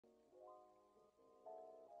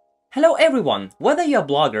Hello everyone! Whether you're a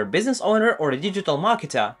blogger, business owner, or a digital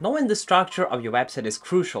marketer, knowing the structure of your website is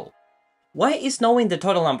crucial. Why is knowing the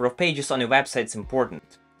total number of pages on your website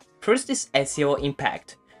important? First is SEO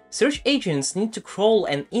impact. Search engines need to crawl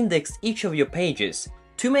and index each of your pages.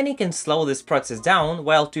 Too many can slow this process down,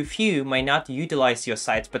 while too few may not utilize your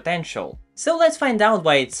site's potential. So let's find out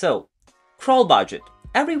why it's so. Crawl budget.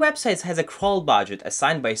 Every website has a crawl budget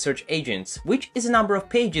assigned by search agents, which is the number of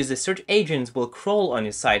pages the search agents will crawl on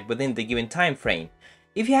your site within the given time frame.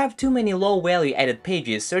 If you have too many low value added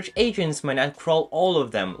pages, search agents might not crawl all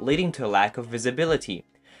of them, leading to a lack of visibility.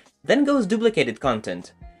 Then goes duplicated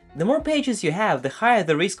content. The more pages you have, the higher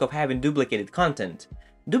the risk of having duplicated content.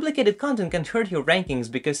 Duplicated content can hurt your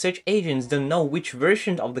rankings because search agents don't know which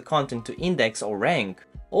version of the content to index or rank.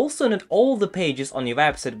 Also, not all the pages on your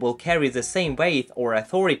website will carry the same weight or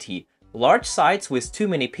authority. Large sites with too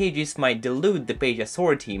many pages might dilute the page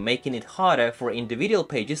authority, making it harder for individual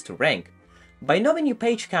pages to rank. By knowing your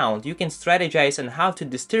page count, you can strategize on how to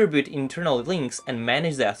distribute internal links and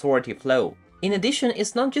manage the authority flow. In addition,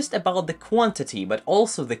 it's not just about the quantity, but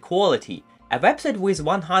also the quality. A website with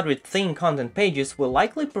 100 thin content pages will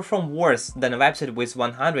likely perform worse than a website with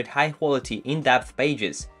 100 high-quality, in-depth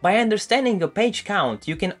pages. By understanding your page count,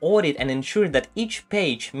 you can audit and ensure that each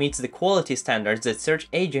page meets the quality standards that search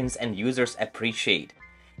agents and users appreciate.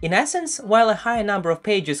 In essence, while a higher number of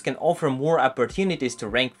pages can offer more opportunities to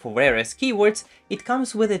rank for various keywords, it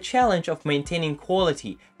comes with a challenge of maintaining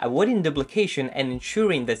quality, avoiding duplication, and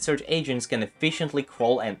ensuring that search agents can efficiently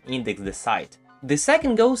crawl and index the site. The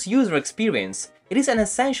second goes user experience. It is an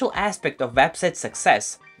essential aspect of website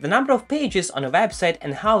success. The number of pages on a website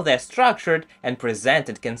and how they are structured and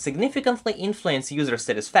presented can significantly influence user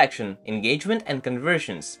satisfaction, engagement, and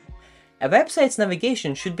conversions. A website's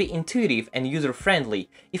navigation should be intuitive and user-friendly.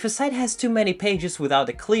 If a site has too many pages without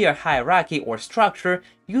a clear hierarchy or structure,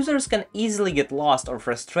 users can easily get lost or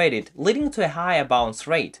frustrated, leading to a higher bounce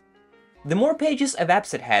rate. The more pages a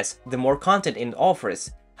website has, the more content it offers.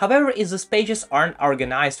 However, if these pages aren't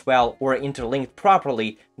organized well or interlinked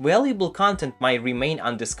properly, valuable content might remain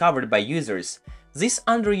undiscovered by users. This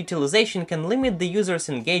underutilization can limit the user's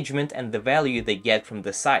engagement and the value they get from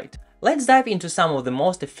the site. Let's dive into some of the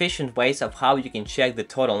most efficient ways of how you can check the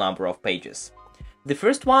total number of pages. The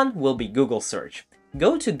first one will be Google search.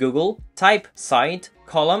 Go to Google, type site,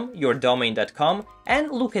 yourdomain.com,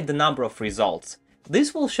 and look at the number of results.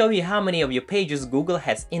 This will show you how many of your pages Google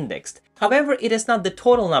has indexed. However, it is not the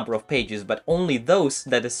total number of pages, but only those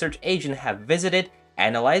that the search agent have visited,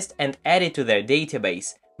 analyzed, and added to their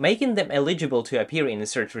database, making them eligible to appear in the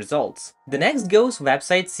search results. The next goes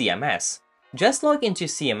website CMS. Just log into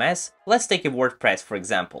CMS, let's take a WordPress for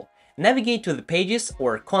example. Navigate to the pages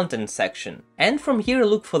or content section, and from here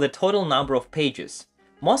look for the total number of pages.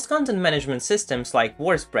 Most content management systems like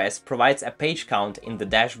WordPress provides a page count in the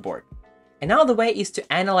dashboard. Another way is to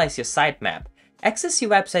analyze your sitemap. Access your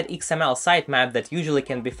website XML sitemap that usually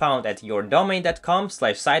can be found at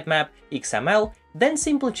yourdomain.com/sitemap.xml, then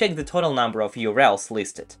simply check the total number of URLs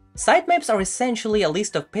listed. Sitemaps are essentially a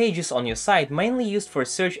list of pages on your site mainly used for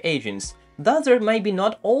search agents. Thus, there may be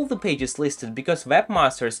not all the pages listed because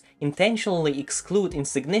webmasters intentionally exclude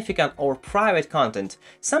insignificant or private content.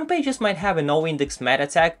 Some pages might have a no-index meta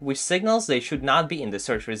tag, which signals they should not be in the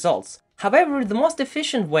search results. However, the most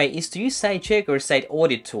efficient way is to use SiteChecker's site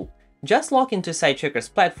audit tool. Just log into SiteChecker's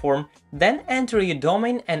platform, then enter your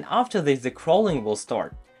domain, and after this the crawling will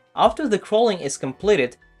start. After the crawling is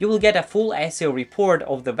completed, you will get a full SEO report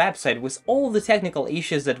of the website with all the technical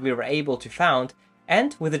issues that we were able to find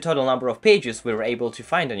and with the total number of pages we were able to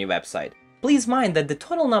find on your website. Please mind that the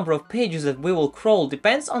total number of pages that we will crawl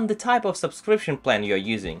depends on the type of subscription plan you are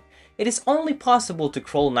using. It is only possible to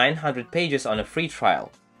crawl 900 pages on a free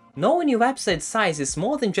trial. Knowing your website size is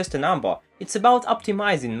more than just a number, it's about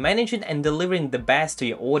optimizing, managing, and delivering the best to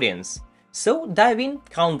your audience. So dive in,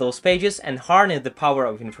 count those pages, and harness the power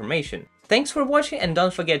of information. Thanks for watching, and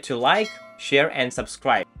don't forget to like, share, and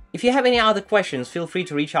subscribe. If you have any other questions, feel free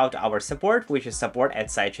to reach out to our support, which is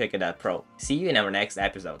support@sitechecker.pro. See you in our next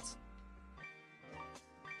episodes.